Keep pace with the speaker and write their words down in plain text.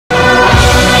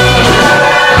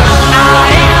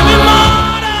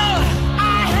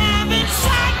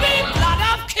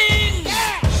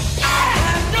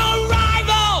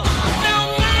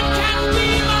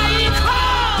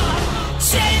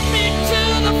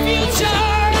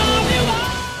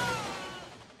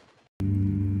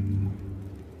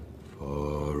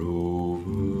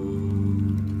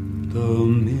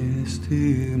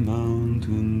the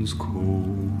mountains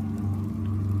cold,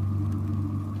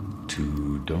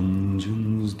 to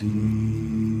dungeons deep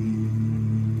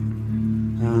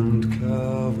and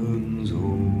caverns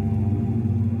old,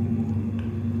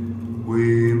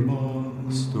 we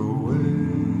must away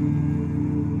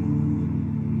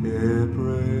ere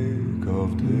break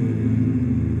of day,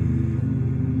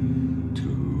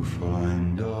 to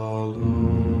find our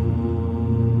lone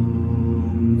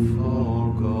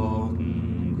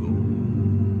forgotten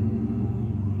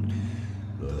gold.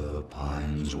 The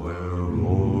pines were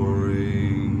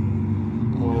roaring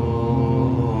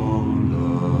on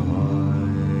the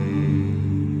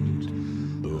height,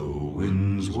 the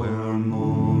winds were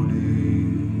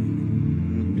moaning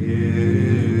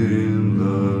in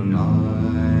the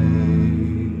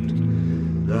night.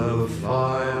 The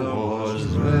fire was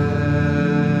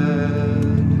red,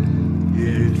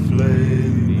 it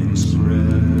flaming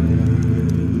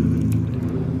spread,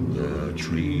 the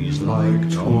trees like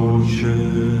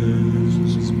torches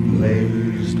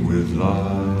blazed with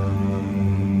light.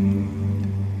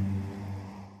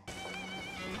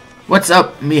 What's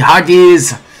up, me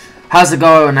hearties? How's it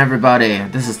going, everybody?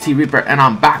 This is T Reaper, and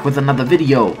I'm back with another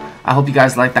video. I hope you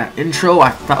guys like that intro.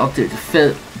 I felt it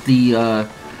fit the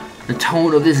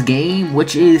tone of this game,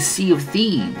 which is Sea of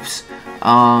Thieves.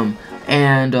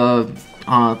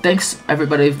 Thanks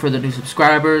everybody for the new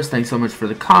subscribers. Thanks so much for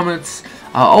the comments.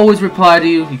 I always reply to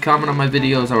you. You comment on my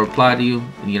videos, I'll reply to you.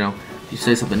 You know, if you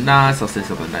say something nice, I'll say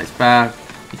something nice back.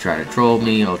 You try to troll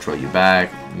me, I'll troll you back.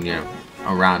 You know,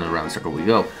 around and around the circle we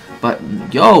go. But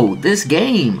yo, this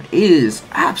game is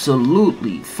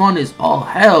absolutely fun as all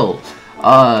hell.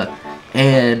 I've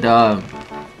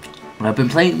been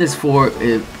playing this for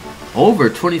over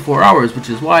 24 hours,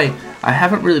 which is why I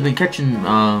haven't really been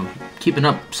keeping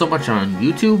up so much on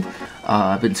YouTube.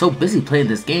 I've been so busy playing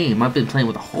this game. I've been playing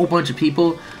with a whole bunch of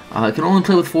people. I can only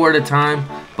play with 4 at a time,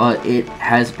 but it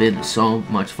has been so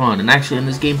much fun. And actually, in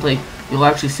this gameplay, you'll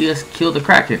actually see us kill the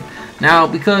Kraken. Now,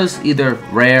 because either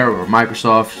Rare or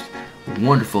Microsoft's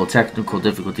wonderful technical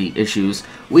difficulty issues,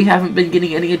 we haven't been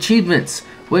getting any achievements,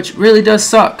 which really does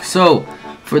suck. So,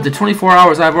 for the 24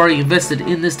 hours I've already invested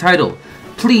in this title,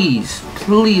 please,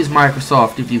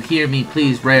 Microsoft, if you hear me,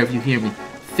 please, Rare, if you hear me,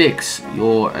 fix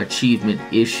your achievement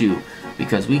issue,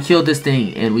 because we killed this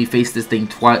thing and we faced this thing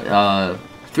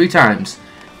 3 times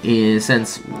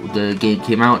since the game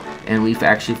came out, and we've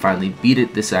actually finally beat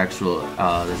it this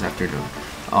afternoon,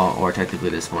 or technically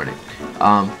this morning.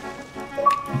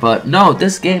 But no,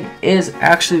 this game is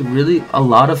actually really a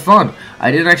lot of fun.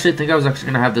 I didn't actually think I was actually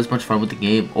gonna have this much fun with the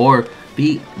game or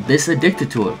be this addicted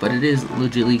to it, but it is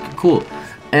legitimately cool.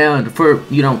 And for,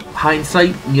 you know,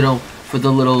 hindsight, you know, for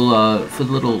the little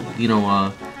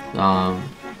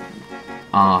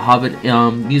Hobbit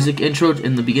music intro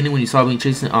in the beginning when you saw me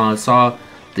saw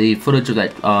the footage of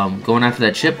that going after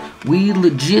that ship, we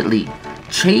legitly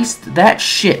chased that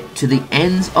ship to the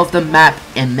ends of the map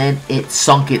and then it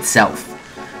sunk itself.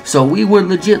 So we were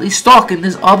legitly stalking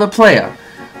this other player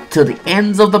to the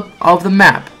ends of the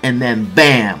map, and then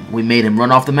bam, we made him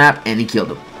run off the map and he killed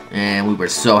him. And we were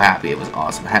so happy. It was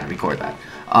awesome. I had to record that.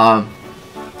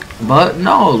 But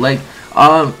no, like,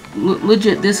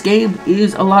 legit, this game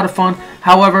is a lot of fun.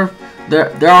 However,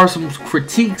 there are some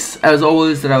critiques, as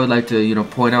always, that I would like to, you know,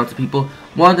 point out to people.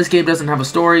 One, this game doesn't have a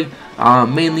story.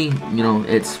 Mainly, you know,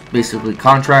 it's basically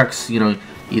contracts. You know,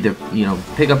 either, you know,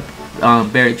 pick up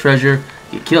buried treasure,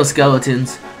 you kill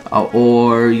skeletons,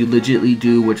 or you legitly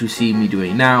do what you see me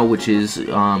doing now, which is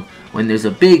when there's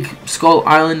a big skull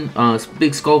island,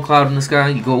 big skull cloud in the sky,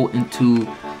 you go into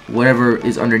whatever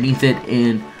is underneath it,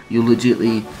 and you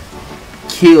legitly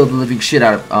kill the living shit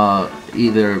out of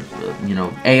either you know,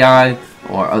 AI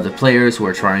or other players who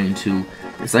are trying to.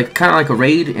 It's like kind of like a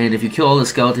raid, and if you kill all the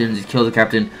skeletons, you kill the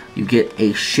captain, you get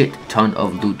a shit ton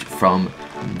of loot from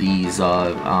these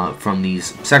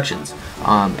sections,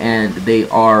 and they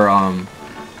are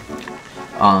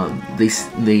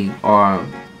they are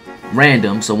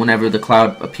random. So whenever the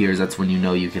cloud appears, that's when you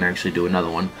know you can actually do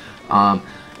another one. I'm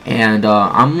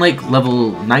like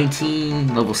level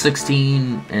 19, level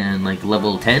 16, and like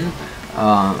level 10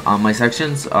 on my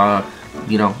sections.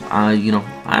 You know,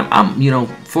 I'm you know,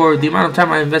 for the amount of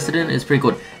time I invested in, it's pretty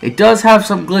good. It does have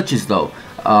some glitches though.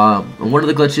 And one of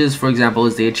the glitches, for example,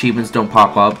 is the achievements don't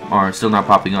pop up, or still not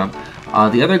popping up.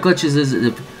 The other glitches is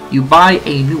if you buy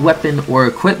a new weapon or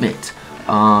equipment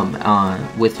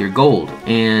with your gold,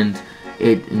 and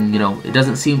it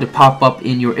doesn't seem to pop up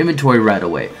in your inventory right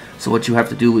away. So what you have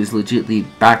to do is legitimately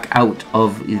back out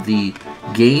of the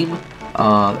game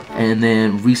and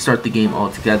then restart the game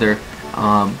altogether.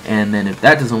 And then if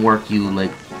that doesn't work, you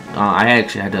I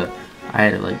actually had to I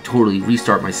had to like totally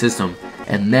restart my system,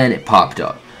 and then it popped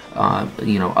up.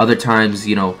 You know, other times,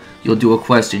 you know, you'll do a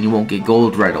quest and you won't get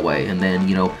gold right away, and then,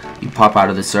 you know, you pop out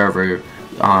of the server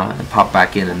and pop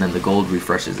back in, and then the gold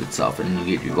refreshes itself and you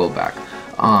get your gold back.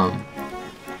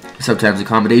 Sometimes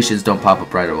accommodations don't pop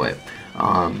up right away.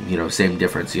 You know, same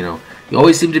difference. You know, you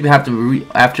always seem to have to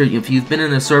after, if you've been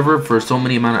in a server for so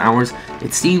many amount of hours,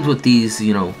 it seems with these,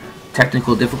 you know,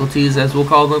 technical difficulties, as we'll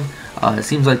call them, it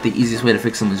seems like the easiest way to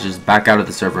fix them is just back out of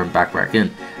the server and back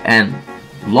in. And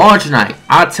launch night,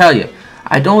 I tell you,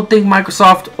 I don't think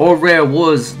Microsoft or Rare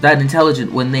was that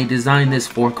intelligent when they designed this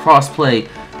for crossplay,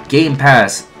 Game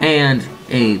Pass, and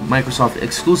a Microsoft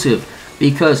exclusive,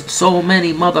 because so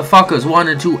many motherfuckers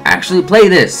wanted to actually play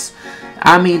this.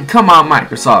 I mean, come on,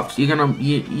 Microsoft,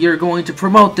 you're going to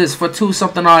promote this for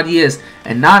 2-something odd years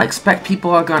and not expect people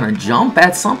are gonna jump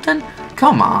at something?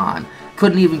 Come on.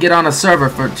 Couldn't even get on a server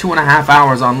for 2.5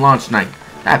 hours on launch night.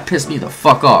 That pissed me the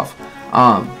fuck off.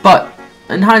 But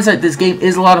in hindsight, this game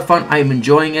is a lot of fun. I am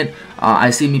enjoying it. I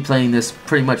see me playing this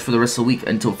pretty much for the rest of the week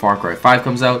until Far Cry 5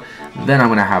 comes out. Then I'm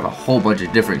gonna have a whole bunch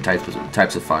of different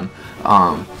types of fun.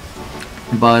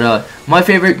 But my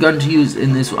favorite gun to use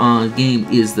in this game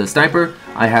is the sniper.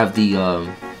 I have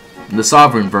the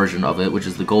sovereign version of it, which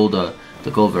is the gold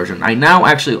version. I now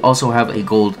actually also have a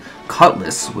gold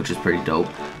cutlass, which is pretty dope.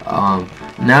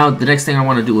 Now the next thing I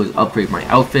want to do is upgrade my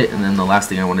outfit, and then the last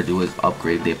thing I want to do is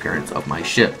upgrade the appearance of my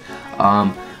ship.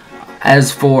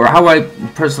 As for how I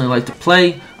personally like to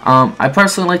play, I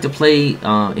personally like to play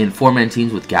in 4-man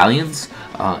teams with galleons.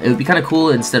 It would be kind of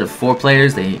cool, instead of 4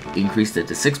 players, they increased it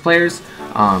to 6 players.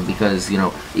 Because, you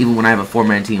know, even when I have a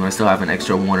 4-man team, I still have an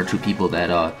extra 1 or 2 people that,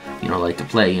 you know, like to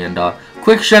play. And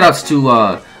quick shoutouts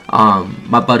to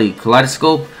my buddy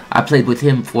Kaleidoscope. I played with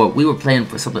him we were playing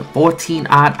for something 14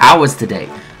 odd hours today.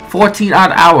 14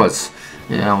 odd hours.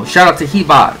 You know, shout out to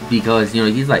Hebot, because, you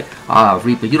know, he's like,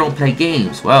 Reaper, you don't play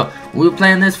games. Well, we were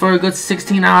playing this for a good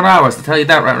 16 odd hours, to tell you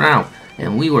that right now.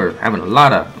 And we were having a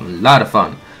lot of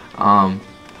fun.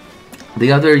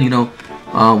 The other, you know,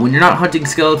 when you're not hunting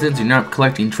skeletons, you're not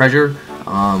collecting treasure,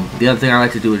 the other thing I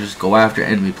like to do is just go after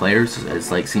enemy players.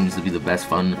 It's like seems to be the best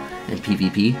fun in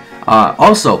PvP.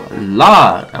 Also, a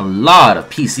lot of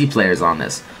PC players on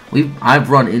this. I've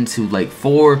run into like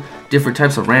 4 different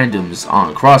types of randoms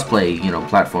on crossplay, you know,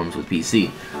 platforms with PC.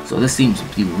 So this seems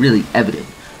to be really evident.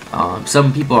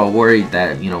 Some people are worried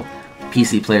that, you know,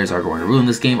 PC players are going to ruin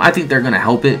this game. I think they're going to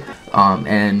help it.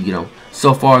 And, you know,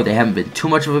 so far they haven't been too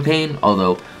much of a pain,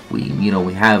 although we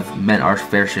have met our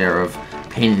fair share of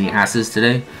pain in the asses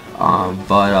today.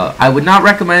 But I would not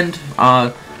recommend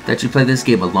that you play this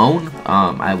game alone.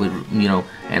 I would, you know,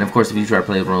 and of course if you try to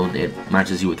play alone, it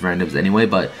matches you with randoms anyway.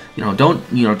 But, you know, don't,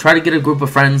 you know, try to get a group of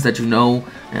friends that you know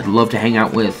and love to hang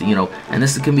out with, you know. And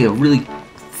this can be a really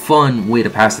fun way to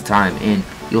pass the time, and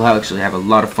you'll actually have a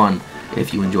lot of fun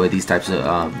if you enjoy these types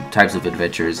of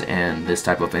adventures and this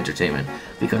type of entertainment,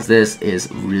 because this is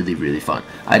really fun.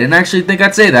 I didn't actually think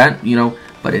I'd say that, you know,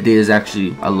 but it is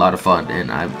actually a lot of fun, and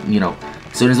you know,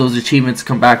 as soon as those achievements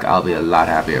come back, I'll be a lot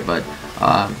happier. But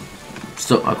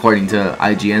so according to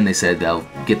IGN, they said they'll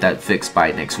get that fixed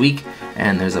by next week,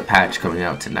 and there's a patch coming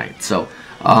out tonight. So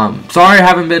sorry I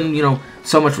haven't been, you know,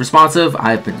 so much responsive.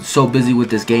 I've been so busy with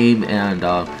this game, and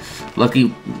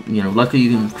lucky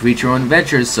you can create your own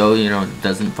adventures, so, you know, it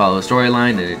doesn't follow a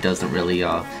storyline, and it doesn't really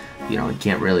you know, you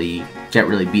can't really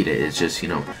beat it. It's just, you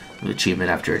know,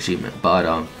 achievement after achievement. But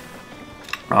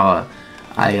I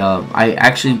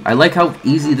like how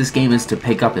easy this game is to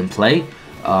pick up and play,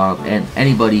 and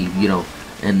anybody, you know,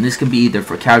 and this can be either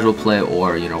for casual play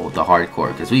or, you know, the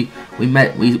hardcore, because we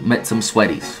met some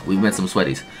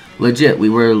sweaties. Legit, we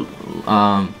were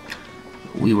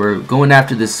going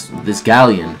after this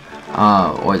galleon,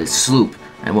 or this sloop,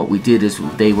 and what we did is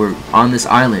they were on this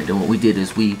island, and what we did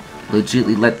is we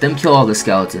legitimately let them kill all the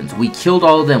skeletons. We killed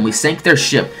all of them, we sank their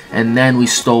ship, and then we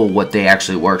stole what they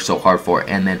actually worked so hard for,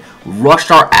 and then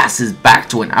rushed our asses back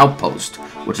to an outpost,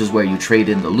 which is where you trade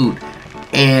in the loot,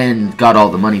 and got all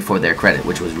the money for their credit,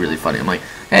 which was really funny. I'm like,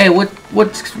 hey,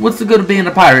 what's the good of being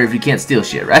a pirate if you can't steal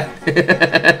shit, right?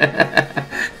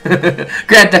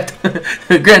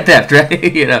 Grand theft,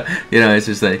 right? you know, it's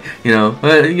just like,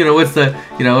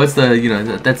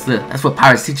 that's what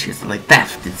pirates teach you. It's like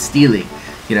theft and stealing,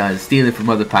 you know, stealing from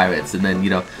other pirates. And then, you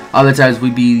know, other times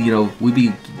we'd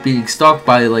be being stalked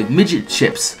by like midget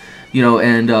ships, you know,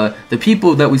 and the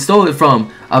people that we stole it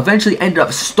from eventually ended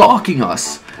up stalking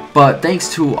us. But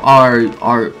thanks to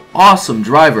our awesome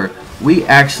driver, we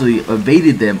actually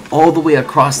evaded them all the way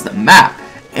across the map,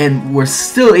 and we're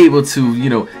still able to, you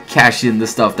know, cash in the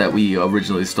stuff that we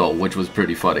originally stole, which was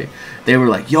pretty funny. They were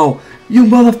like, yo, You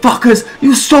motherfuckers!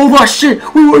 You stole our shit!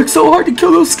 We worked so hard to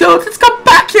kill those skeletons! Come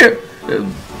back here!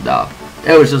 No,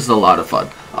 it was just a lot of fun.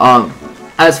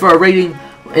 As for a rating,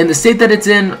 in the state that it's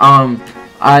in,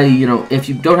 if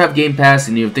you don't have Game Pass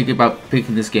and you're thinking about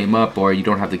picking this game up, or you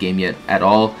don't have the game yet at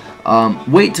all,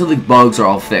 wait till the bugs are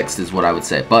all fixed, is what I would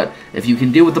say. But if you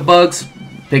can deal with the bugs,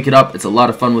 pick it up. It's a lot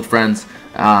of fun with friends,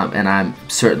 and I'm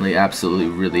certainly absolutely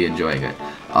really enjoying it.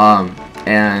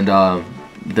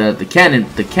 The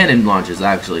cannon launch is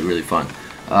actually really fun.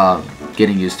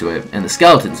 Getting used to it, and the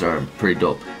skeletons are pretty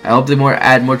dope. I hope they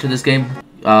add more to this game.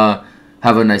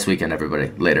 Have a nice weekend,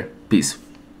 everybody. Later. Peace.